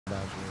Wait,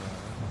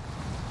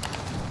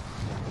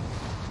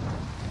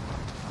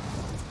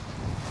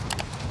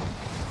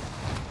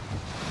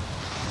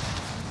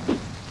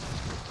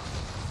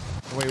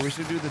 we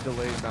should do the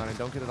delayed bounty.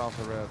 Don't get it off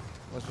the rip.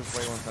 Let's just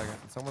wait 1 second.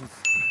 Someone's.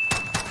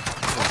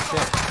 Oh,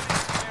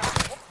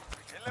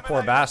 shit.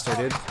 Poor bastard,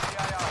 dude.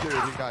 Dude,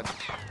 he got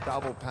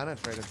double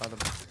penetrated by the.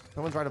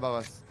 Someone's right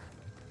above us.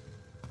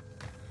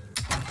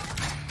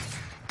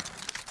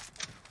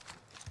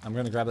 I'm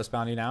gonna grab this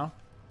bounty now.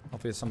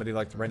 Hopefully, it's somebody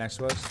like right next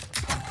to us.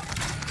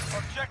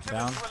 Objective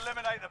Down. is to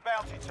eliminate the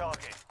bounty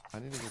target. I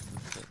need to get some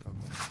shit.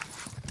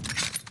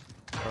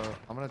 Okay.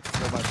 I'm gonna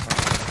go by.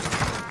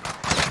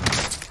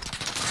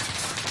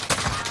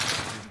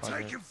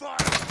 Taking fire.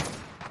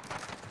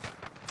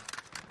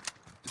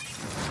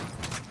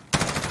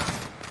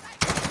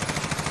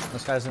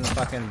 This guy's in the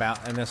fucking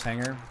in this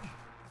hangar.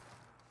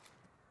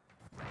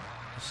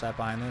 Just sat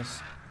behind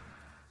this.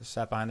 Just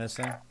sat behind this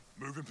thing.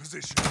 Move in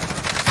position.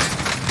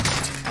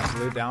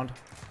 Absolute downed.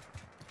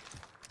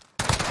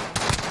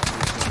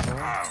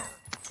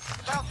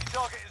 Bounty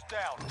target is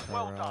down.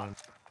 Well done.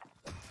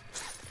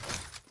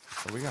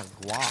 So we got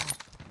guap.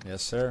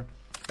 Yes, sir.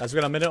 Guys, we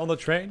got a minute on the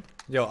train.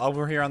 Yo,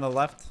 over here on the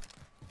left.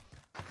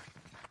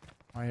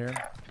 Right here.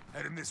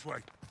 Heading this way.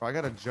 Bro, I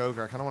got a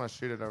Joker. I kind of want to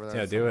shoot it over there.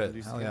 Yeah, do it.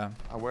 Hell yeah.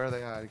 Where are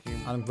they at?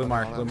 On blue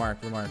mark, blue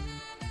mark, blue mark.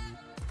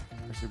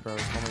 Actually, bro,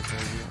 it's only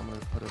crazy. I'm going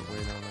to put it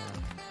way down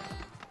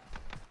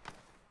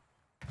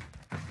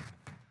there.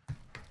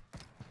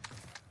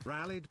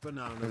 Rallied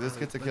banana. If this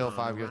gets a kill,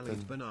 5 gifted.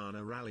 Rallied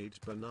banana, rallied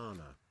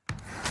banana.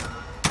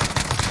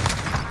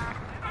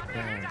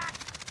 Damn.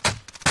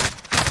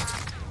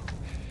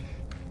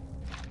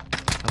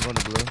 I'm going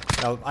to blue.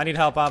 Yo, I need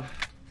help, Bob.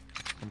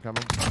 I'm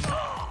coming.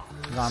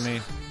 He's on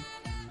me.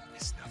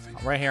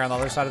 Right here on the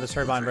other side of the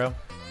turbine, bro.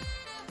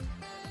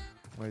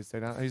 Wait,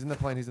 stay down. He's in the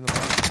plane. He's in the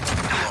plane.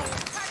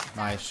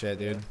 Nice shit,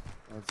 dude.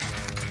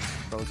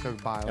 Bro, let's go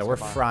buy. Yeah, we're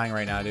frying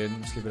right now, dude.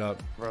 Let's keep it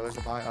up. Bro, there's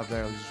a buy up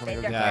there. Just want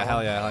to go Yeah,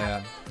 hell yeah,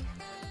 hell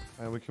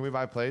yeah. Can we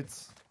buy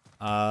plates?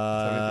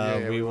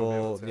 We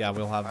will. Yeah,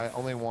 we'll have.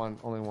 Only one.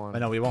 Only one. I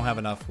know we won't have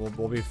enough.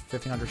 We'll be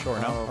 1,500 short,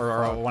 no?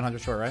 Or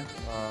 100 short, right?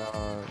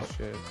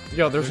 Shit.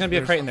 Yo, there's gonna be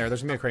a crate in there.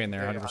 There's gonna be a crate in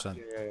there, 100%.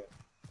 Yeah.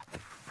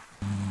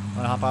 I'm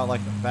gonna hop out like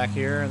back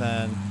here, and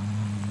then.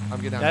 I'm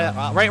getting down.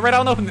 Yeah, right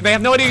out in the open. They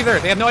have no idea either.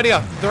 They have no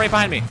idea. They're right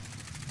behind me.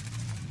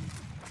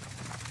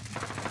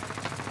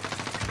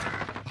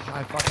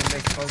 I fucking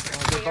missed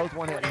both. They're both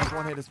one hit. He's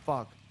one hit as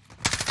fuck.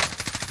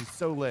 He's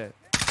so lit.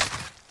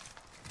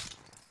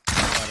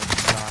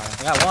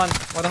 I got one.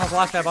 Where the hell's the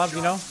last guy, Bob? Do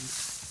you know?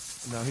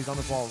 No, he's on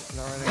the wall.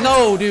 Right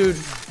no, dude.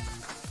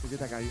 You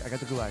get that guy. I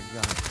got the gulag. You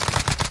got him.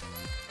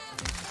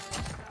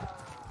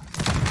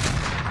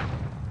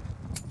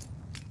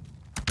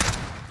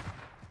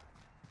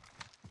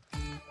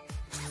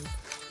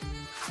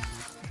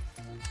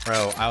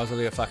 Bro, I was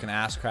literally a fucking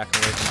ass crack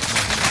away from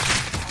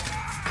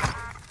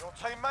Your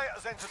teammate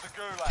has entered the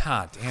gulag.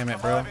 God damn it,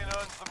 bro. Surviving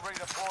earns them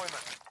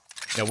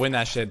redeployment. Yo, win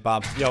that shit,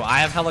 Bob. Yo, I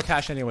have hella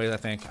cash anyways, I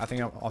think. I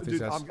think off these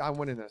guys. I'm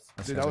winning this.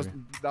 That's Dude,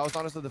 that was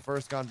honestly the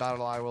first gun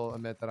battle I will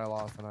admit that I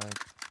lost tonight.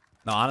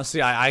 No,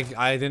 honestly,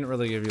 I didn't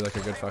really give you like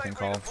a good fucking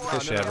call.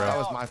 Good shit, bro. That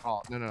was my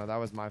fault. No, that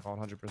was my fault,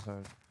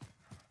 100%.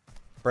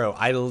 Bro,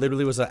 I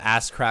literally was an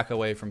ass crack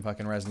away from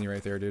fucking Resny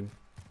right there, dude.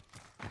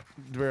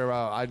 Bro,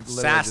 I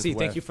Sassy,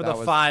 thank you for the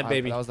 5,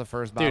 baby. That was the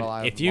first battle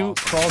I if you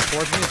crawl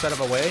towards me instead of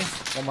away,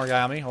 one more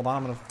guy on me. Hold on,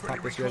 I'm gonna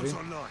pop this UAV.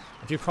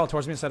 If you crawl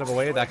towards me instead of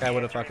away, that guy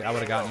would have I would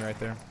have gotten you right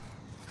there.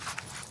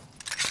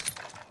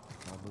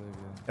 I believe you.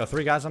 Yo,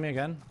 3 guys on me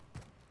again.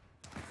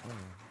 Oh,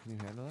 can you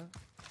handle that?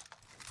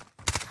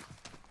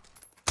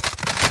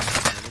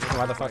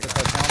 Why the fuck is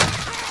that calling?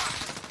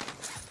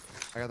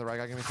 I got the right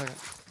guy. Give me a second.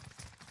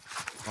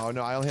 Oh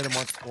no, I only hit him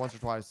once or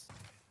twice.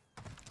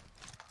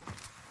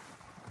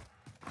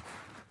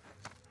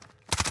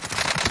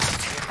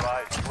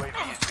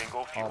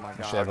 Oh my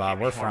god. Shit, Bob,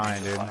 we're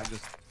frying, dude.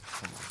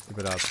 Keep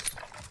it up.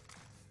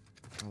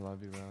 I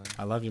love you, Rallied.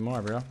 I love you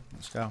more, bro.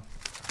 Let's go.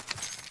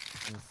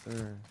 Yes,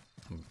 sir.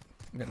 I'm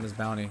getting this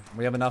bounty.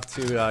 We have enough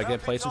to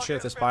get plates and shit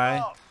with this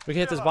buy. We can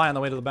hit this buy on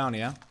the way to the bounty,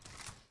 yeah? I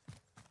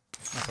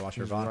have to watch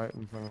your bot. Right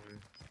in front of me.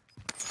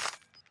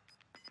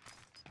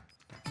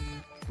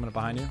 I'm gonna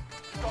behind you.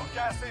 Got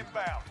gas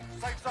inbound.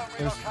 Safe zone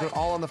relocated. They're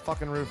all on the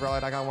fucking roof,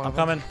 Rallied. I got one. I'm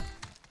coming.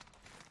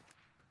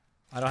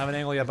 I don't have an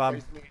angle yet, Bob.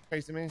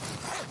 Facing me.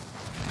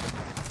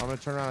 I'm gonna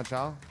turn around and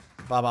chow.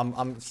 Bob,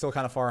 I'm still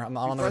kind of far. I'm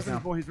on the roof now.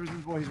 He's resing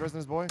his boy. He's resing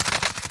his boy.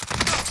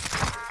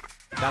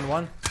 Down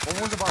one.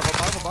 One's above.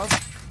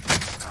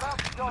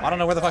 I don't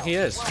know where the fuck he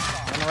is. On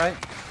the right.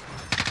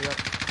 Yep.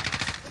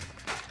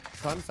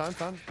 Stun.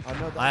 I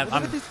know that.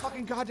 Look at these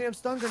fucking goddamn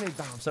stun grenade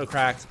bounces. So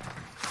cracked.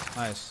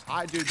 Nice.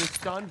 Dude, the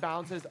stun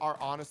bounces are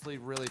honestly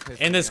really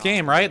pissing In this me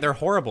game, off. right? They're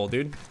horrible,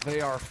 dude.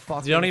 They are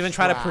fucking. You don't even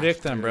try to trash,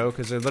 predict them, dude. bro,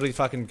 because they're literally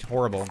fucking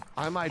horrible.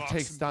 I might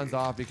take stuns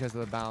off because of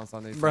the bounce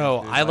on these.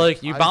 Bro, things, I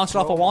like you bounce it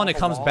off a wall and it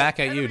comes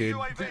back at you, dude.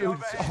 Dude,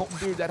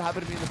 that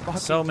happened to me in the fucking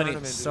So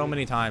tournament,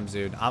 many times,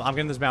 dude. I'm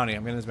getting this bounty.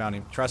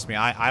 Trust me,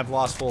 I've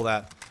lost full of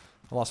that.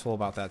 I lost full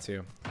about that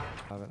too.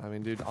 I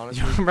mean, dude,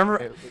 honestly, remember?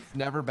 it's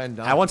never been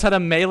done. I once had a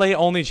melee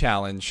only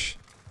challenge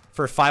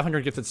for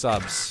 500 gifted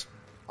subs.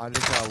 I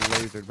just got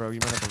lasered, bro. You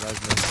might have to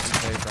res me.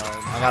 Okay, bro.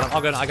 I got him.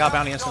 All good. I got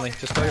bounty instantly.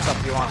 Just kill yourself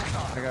if you want.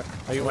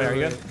 Are you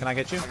good? Can I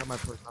get you? I got my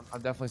purse.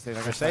 I'm definitely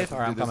safe. You're safe?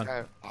 Alright, I'm coming.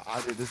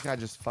 Dude, this guy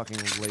just fucking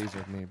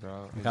lasered me,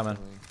 bro. I'm coming.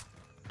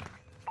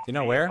 Do you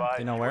know where? Do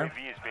you know where?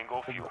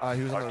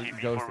 He was on the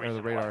ghost or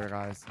the radar,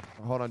 guys.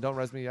 Hold on, don't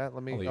res me yet.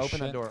 Let me open shit.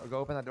 that door. Go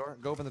open that door.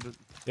 Go open the door.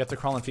 You have to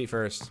crawl in feet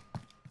first.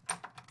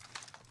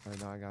 Alright,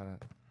 no, I got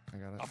it.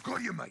 I've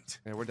got you, mate.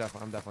 Yeah,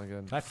 I'm definitely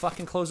good. Can I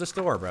fucking close this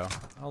door, bro?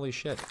 Holy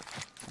shit.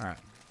 Alright,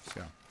 let's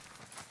go.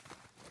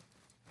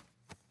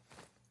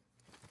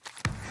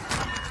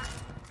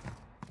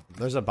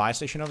 There's a buy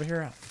station over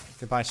here. You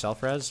can buy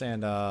self-res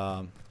and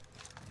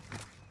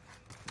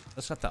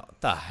this got what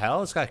the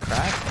hell? This guy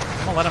cracked?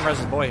 I'm gonna let him res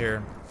his boy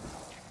here.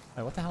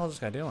 Wait, what the hell is this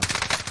guy doing?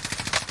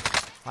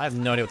 I have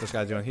no idea what this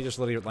guy's doing. He just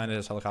literally landed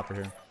his helicopter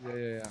here.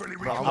 Yeah.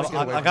 Bro,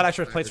 I got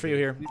extra plates for you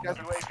here.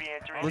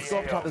 Let's go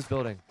up top of this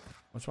building.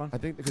 Which one? I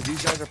think because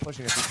these guys are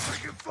pushing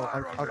us.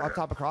 Up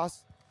top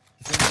across.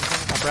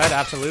 Red,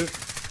 absolute.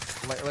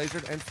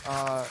 Lasered,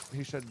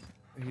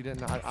 and he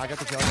didn't. I got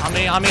the kill.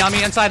 On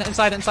me, inside.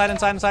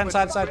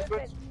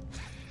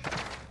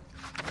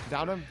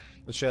 Downed him.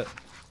 Good shit.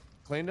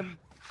 Cleaned him.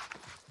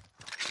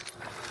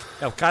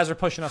 Yo, guys are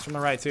pushing us from the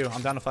right too.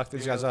 I'm down to fuck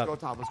these guys up.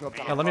 Let's go up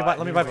top. Yo, let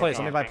me buy plates.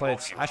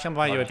 Actually, I'm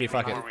buying UAV.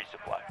 Fuck it.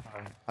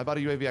 I bought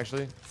a UAV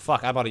actually.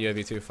 Fuck, I bought a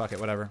UAV too. Fuck it,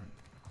 whatever.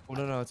 Oh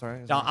no, it's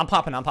alright. No, I'm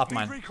popping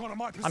mine.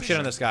 I'm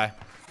shooting this guy.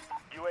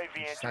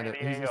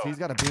 He's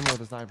got a beamer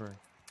with a sniper.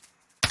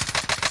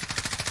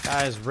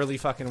 Guy is really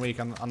fucking weak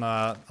on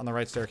the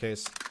right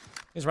staircase.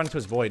 He's running to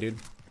his boy, dude.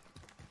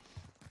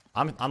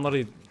 I'm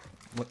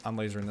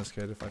lasering this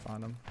kid if I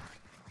find him.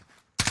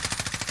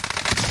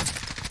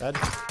 Dead.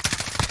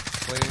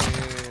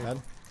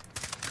 Dead.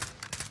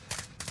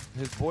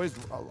 His boy's.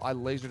 I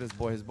lasered his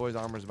boy. His boy's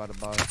armor's about to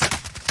bust.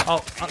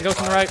 Oh, go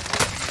from the right.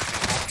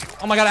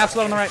 Oh my god,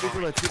 absolute on the right.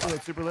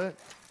 Super lit.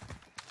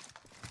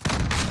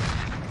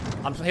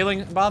 I'm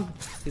healing Bob.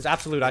 He's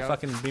absolute. I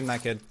fucking beamed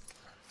that kid.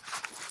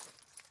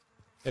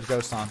 Get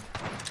ghost on.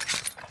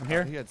 I'm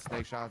here. He had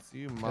snake shots.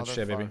 You Good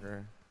shit, baby.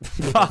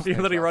 motherfucker. Bob,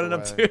 you're literally running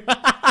up too.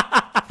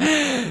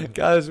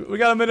 Guys, we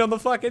got a minute on the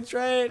fucking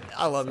train.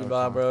 I love you,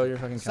 Bob, bro. You're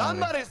fucking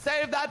Somebody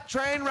save that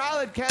train.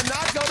 Rallied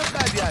cannot go to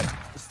bed yet.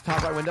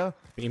 Top right window.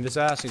 Beamed his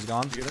ass. He's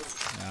gone. You get it?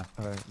 Yeah.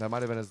 Okay, that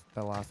might have been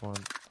the last one.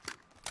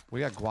 We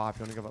got guap.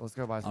 You wanna go? Let's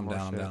go buy some more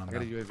shit. I'm I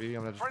got a UAV. I'm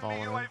gonna just follow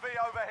Friendly in. UAV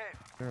overhead.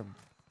 Here,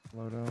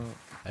 load up.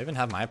 I even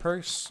have my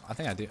perks. I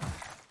think I do.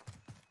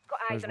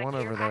 There's one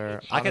over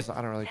there. I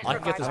don't really care. I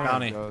could get this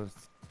bounty. Ghost.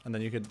 And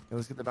then you could. Yeah,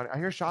 let's get the bounty. I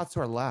hear shots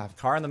to our left.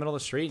 Car in the middle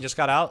of the street. Just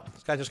got out.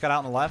 This guy just got out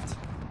on the left.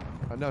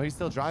 No, he's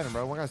still driving,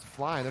 bro. One guy's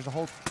flying. There's a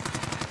whole.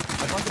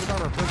 I busted his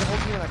armor. There's a whole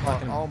team in that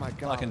car. Oh my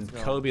god. Fucking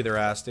Kobe their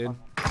ass, dude.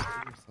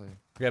 Seriously.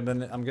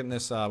 Okay, I'm getting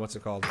this. What's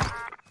it called?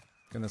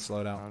 Getting this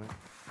loadout.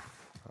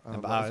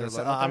 I'm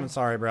I'm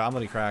sorry, bro. I'm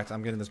really cracked.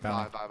 I'm getting this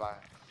bounty. Bye.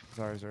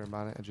 Sorry,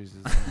 bounty.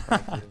 Jesus.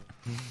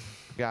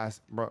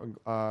 Guys, bro.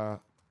 I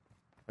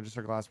just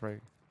heard glass break.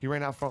 He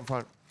ran out front.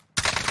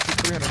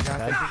 300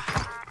 guys.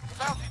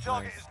 Bounty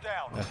target is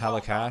down. A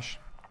hella cash.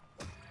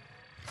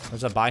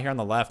 There's a buy here on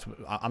the left.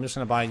 I'm just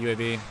gonna buy a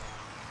UAV.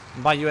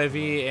 Buy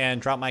UAV and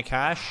drop my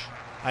cash.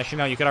 Actually,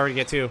 no, you could already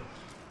get two.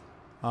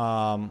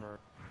 I'm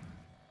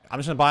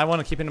just gonna buy one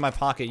and keep it in my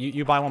pocket.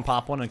 You buy one,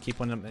 pop one, and keep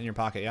one in your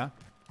pocket. Yeah.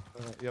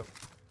 Yep.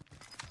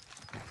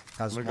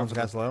 One's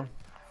guy's low.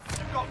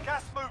 You've got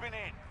gas moving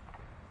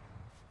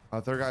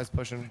in. Third guy's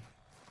pushing.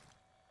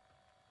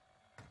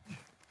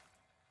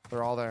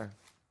 They're all there.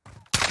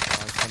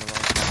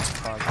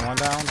 Got one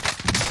down.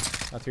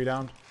 Got two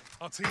down.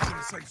 Our team's in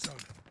the safe zone.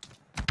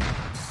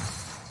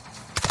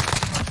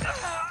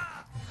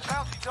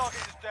 Bounty target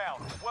is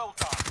down. Well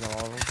done. Got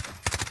all of them.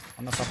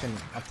 On the fucking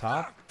up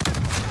top.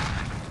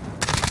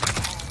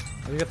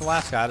 You get the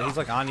last guy. He's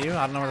like on you.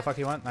 I don't know where the fuck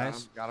he went.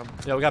 Nice. Got him.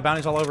 Yeah, we got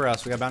bounties all over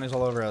us.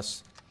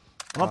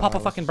 I'm gonna pop a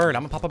fucking bird.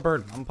 I'm gonna pop a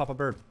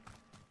bird.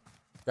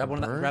 Grab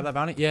one of that. Grab that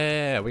bounty.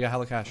 Yeah. We got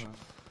hella cash.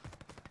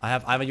 I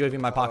have a UAV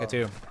in my pocket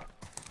too.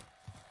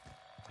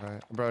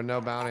 Alright, bro.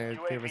 No bounty.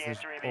 Give us this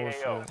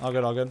bullshit. All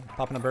good.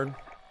 Popping a bird.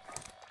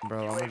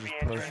 Bro, I'm gonna just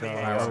push.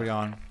 Alright, where are we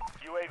going?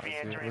 UAV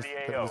entering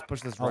the AO. Let's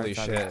push this Holy right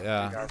side. shit,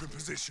 yeah. Move in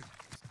position.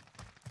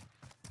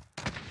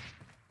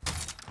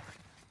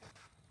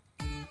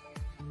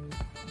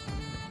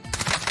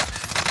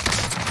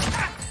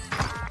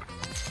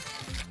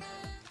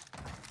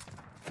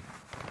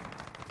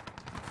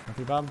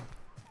 Copy, Bob.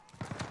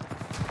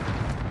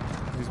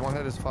 He's one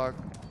hit as fuck.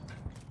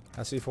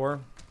 SC4.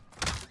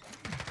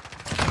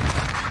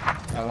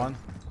 Got one.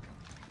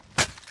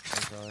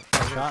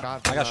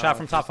 Shot. I got shot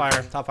from top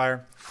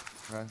fire.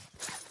 Okay.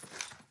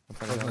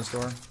 Closing this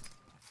door.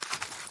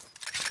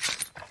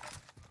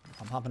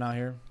 I'm hopping out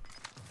here.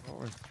 What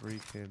were three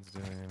kids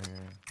doing in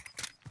here?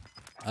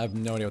 I have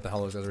no idea what the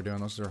hell those guys are doing.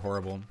 Those are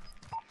horrible.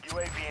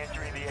 UAV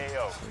entering the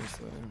AO.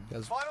 Seriously.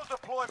 Guys, Final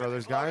deployment. Bro,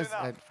 there's is loading guys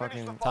up. at Finish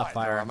fucking the top fight.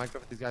 fire. I might go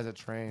with these guys at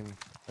train.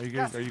 Are you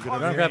good? Are you good? You over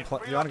wanna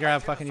here?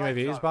 grab fucking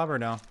UAVs, Bob, or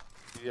no?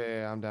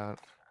 Yeah, I'm down.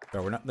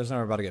 Bro, there's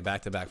never about to get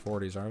back-to-back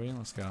 40s, are we?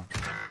 Let's go.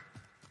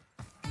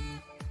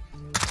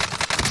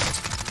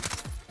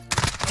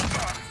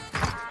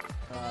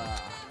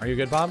 Are you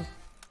good, Bob?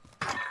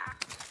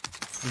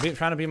 I'm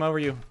trying to beam over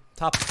you.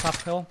 Top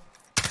hill.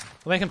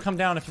 We'll make him come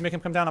down. If you make him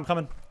come down, I'm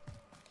coming.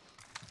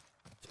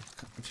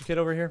 If you get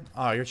over here.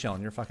 Oh, you're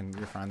chilling. You're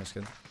fine, this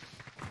kid.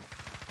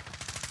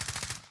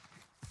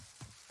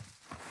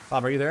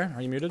 Bob, are you there?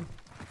 Are you muted?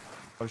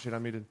 Oh shit,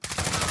 I'm muted.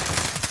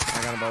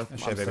 I got them both. Oh,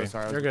 shit, I'm baby. so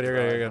sorry. You're good,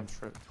 you're good.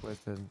 I'm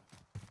twisted.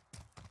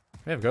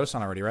 We have ghosts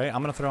on already, right?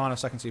 I'm gonna throw on a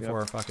second C4.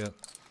 Yep. Fuck it.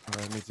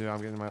 Alright, me too.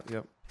 I'm getting my.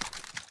 Yep.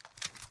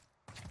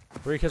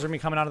 3 kids are me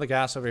coming out of the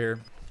gas over here.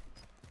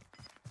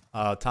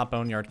 Top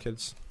boneyard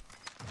kids.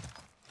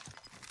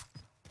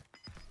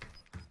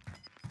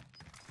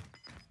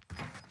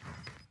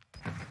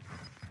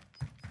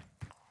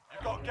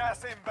 You've got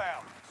gas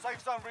inbound.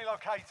 Safe zone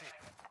relocated.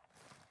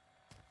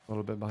 A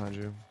little bit behind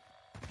you.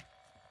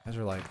 Guys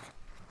are like.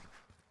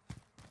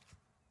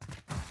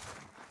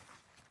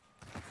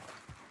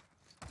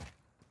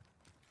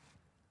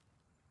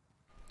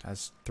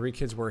 Guys, 3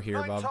 kids were here,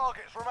 9 Bob.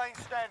 targets remain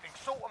standing.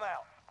 Sort them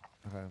out.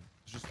 Okay.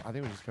 It's just. I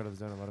think we just go to the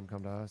zone and let them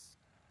come to us.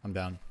 I'm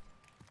down.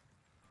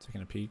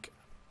 Taking a peek.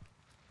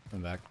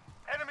 Coming back.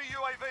 Enemy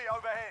UAV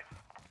overhead.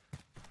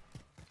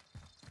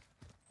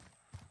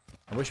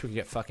 I wish we could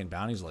get fucking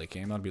bounties late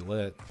game. That'd be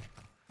lit.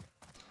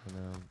 I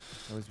know.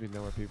 At least we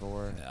know where people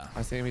were. Yeah.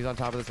 I see him. He's on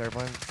top of this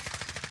airplane.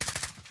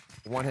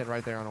 One hit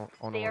right there on There,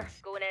 orange.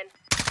 going in.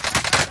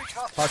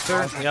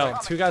 Cluster. Yo,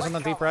 2 guys on the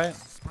deep right.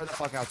 Spread the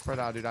fuck out. Spread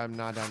out, dude. I'm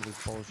not down to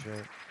this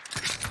bullshit.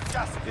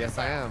 Gas is Yes,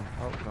 I inbound. am.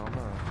 Oh, no, I'm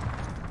not.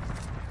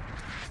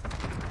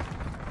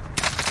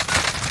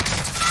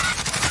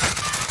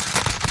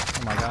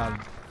 Oh my god.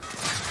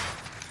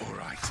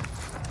 Alright.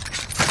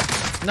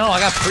 No, I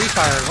got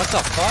pre-fired. What the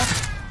fuck?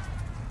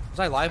 Was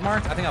I live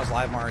marked? I think I was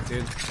live marked,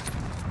 dude.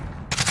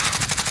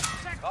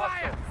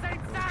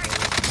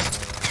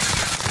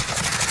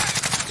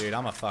 Dude,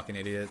 I'm a fucking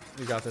idiot.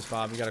 You got this,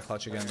 Bob. You got to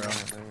clutch again, bro.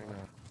 There we go.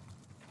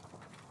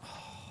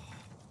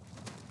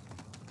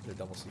 Did a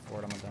double C4.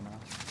 I'm a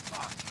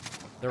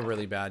dumbass. They're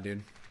really bad,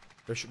 dude.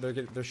 They're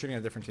shooting at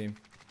a different team.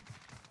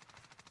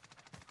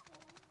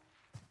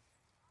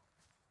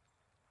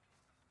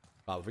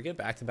 Bob, if we get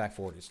back-to-back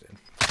 40s, dude.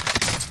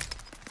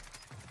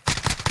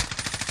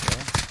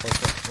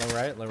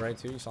 Okay. Low right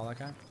too. You saw that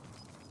guy?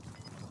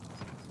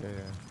 Yeah.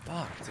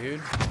 Fuck,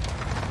 dude.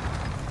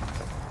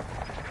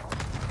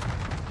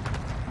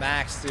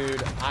 Max,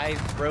 dude, I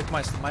broke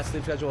my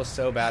sleep schedule is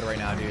so bad right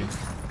now, dude.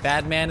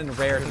 Bad man and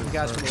rare. Thank you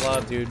guys for the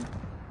love, dude.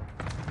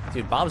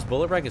 Dude, Bob's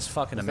bullet reg is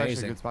fucking That's actually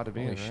amazing. a good spot to be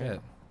Holy in, right? shit.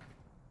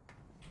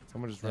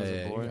 Someone just Yeah, rose yeah,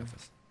 a you boy. got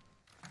this.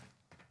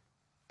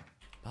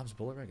 Bob's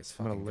bullet reg is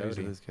I'm fucking gonna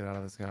laser goaty. this kid out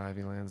of the sky if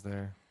he lands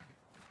there.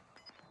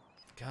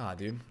 God,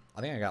 dude.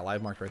 I think I got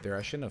live marked right there.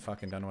 I shouldn't have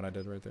fucking done what I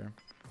did right there.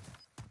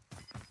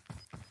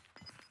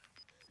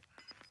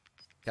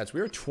 Guys,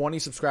 we are 20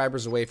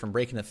 subscribers away from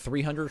breaking the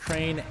 300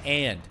 train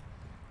and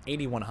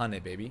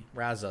 8100, baby.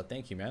 Razza,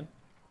 thank you, man.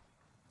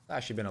 It's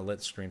actually been a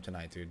lit stream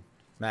tonight, dude.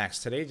 Max,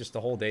 today, just the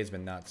whole day's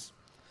been nuts.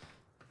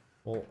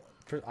 Well,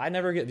 I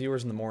never get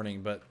viewers in the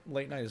morning, but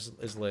late night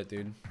is lit,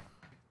 dude.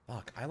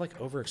 Fuck, I like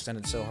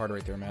overextended so hard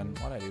right there, man.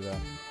 Why'd I do that?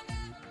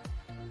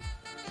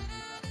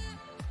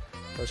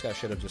 First guy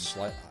should have just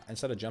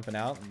instead of jumping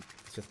out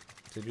to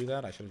do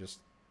that, I should have just.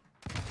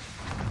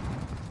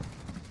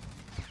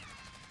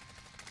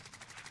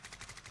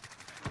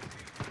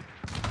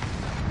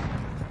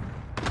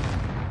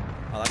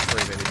 Oh, that's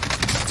free, baby.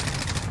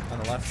 On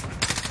the left.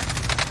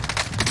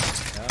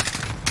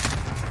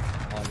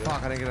 Yeah. All good.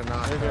 Fuck, I didn't get a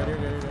knock. You're bro. good, you're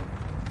good, you're good.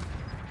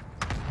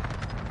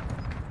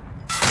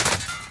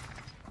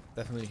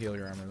 Definitely heal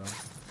your armor, though.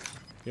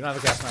 You don't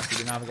have a gas mask, you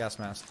do not have a gas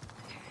mask.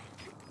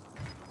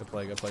 Good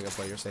play, good play, good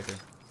play. You're safe here.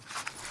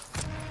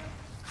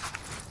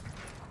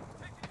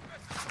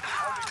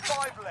 Only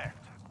 5 left.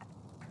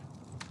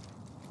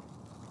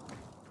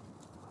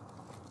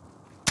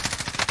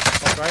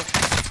 That's right.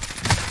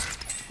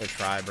 Good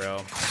try, bro. I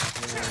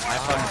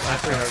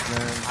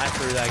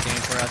threw that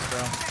game for us,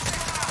 bro.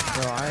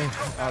 Bro,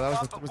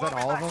 was that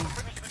all of them?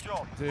 Finish the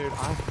job. Dude, I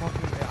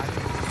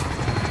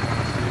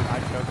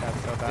choked that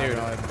so bad. Dude,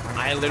 bro.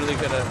 I literally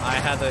could have. I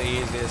had the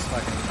easiest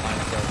fucking line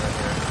of kill right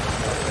here.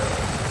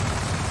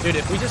 Dude,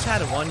 if we just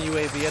had one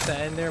UAV at the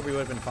end there, we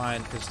would have been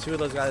fine. Because 2 of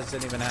those guys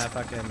didn't even have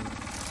fucking.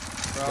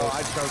 Bro,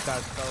 I choked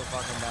that so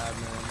fucking bad,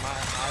 man.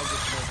 I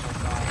just missed my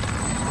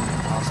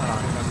shot. I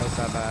missed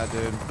that bad,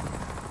 dude.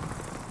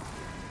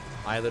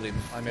 I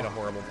made a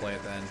horrible play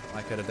at the end.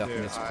 I could have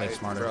definitely played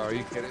smarter. Bro, are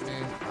you kidding me?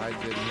 I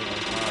didn't hit my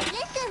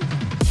shot.